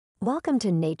Welcome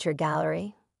to Nature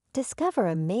Gallery. Discover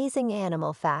amazing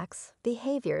animal facts,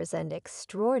 behaviors, and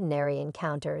extraordinary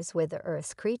encounters with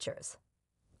Earth's creatures.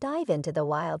 Dive into the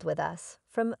wild with us,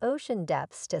 from ocean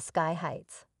depths to sky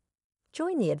heights.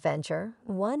 Join the adventure,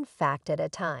 one fact at a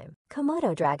time.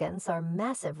 Komodo dragons are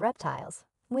massive reptiles,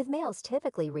 with males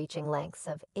typically reaching lengths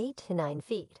of 8 to 9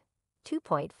 feet,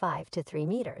 2.5 to 3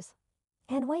 meters,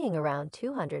 and weighing around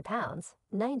 200 pounds,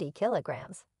 90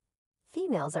 kilograms.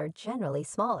 Females are generally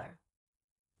smaller.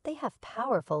 They have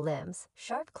powerful limbs,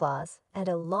 sharp claws, and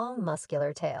a long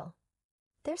muscular tail.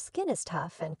 Their skin is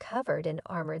tough and covered in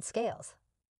armored scales.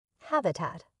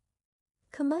 Habitat.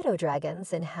 Komodo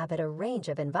dragons inhabit a range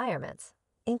of environments,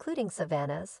 including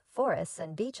savannas, forests,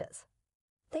 and beaches.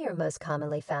 They are most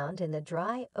commonly found in the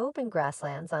dry, open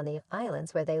grasslands on the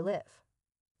islands where they live.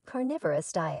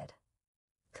 Carnivorous diet.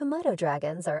 Komodo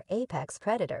dragons are apex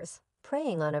predators,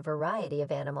 preying on a variety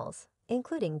of animals,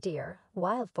 including deer,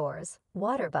 wild boars,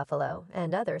 water buffalo,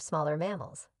 and other smaller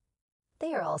mammals.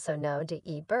 They are also known to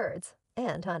eat birds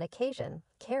and, on occasion,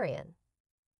 carrion.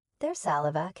 Their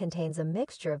saliva contains a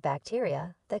mixture of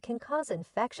bacteria that can cause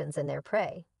infections in their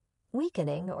prey,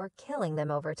 weakening or killing them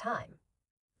over time.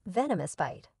 Venomous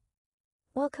bite.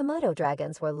 While Komodo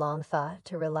dragons were long thought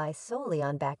to rely solely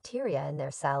on bacteria in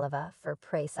their saliva for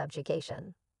prey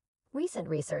subjugation, recent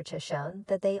research has shown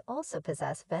that they also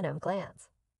possess venom glands.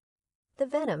 The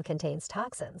venom contains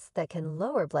toxins that can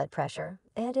lower blood pressure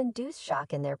and induce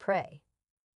shock in their prey.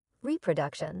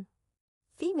 Reproduction.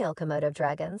 Female Komodo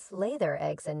dragons lay their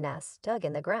eggs in nests dug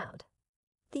in the ground.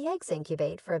 The eggs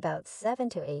incubate for about 7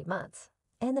 to 8 months,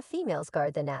 and the females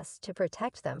guard the nests to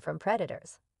protect them from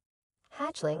predators.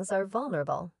 Hatchlings are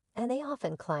vulnerable, and they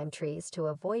often climb trees to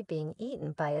avoid being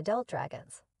eaten by adult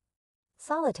dragons.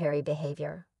 Solitary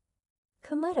behavior.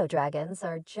 Komodo dragons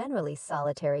are generally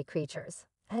solitary creatures,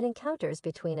 and encounters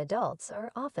between adults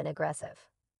are often aggressive.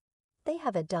 They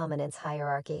have a dominance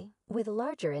hierarchy, with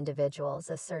larger individuals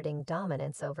asserting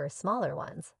dominance over smaller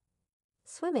ones.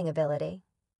 Swimming ability.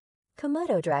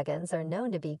 Komodo dragons are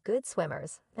known to be good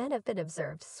swimmers and have been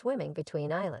observed swimming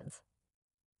between islands.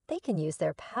 They can use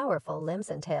their powerful limbs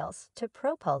and tails to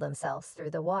propel themselves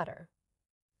through the water.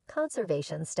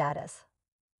 Conservation status.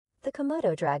 The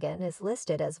Komodo dragon is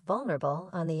listed as vulnerable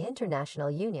on the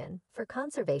International Union for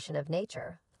Conservation of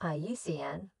Nature,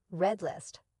 IUCN, Red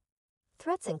List.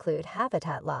 Threats include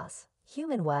habitat loss,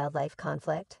 human-wildlife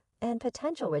conflict, and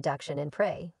potential reduction in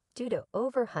prey due to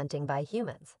overhunting by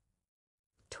humans.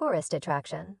 Tourist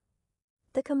attraction.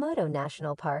 The Komodo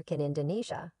National Park in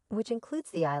Indonesia, which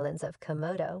includes the islands of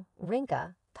Komodo,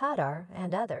 Rinca, Padar,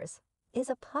 and others, is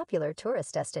a popular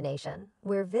tourist destination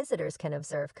where visitors can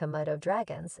observe Komodo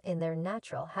dragons in their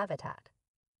natural habitat.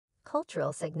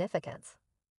 Cultural significance.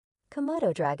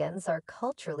 Komodo dragons are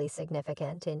culturally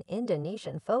significant in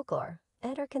Indonesian folklore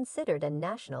and are considered a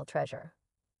national treasure.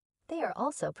 They are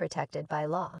also protected by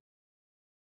law.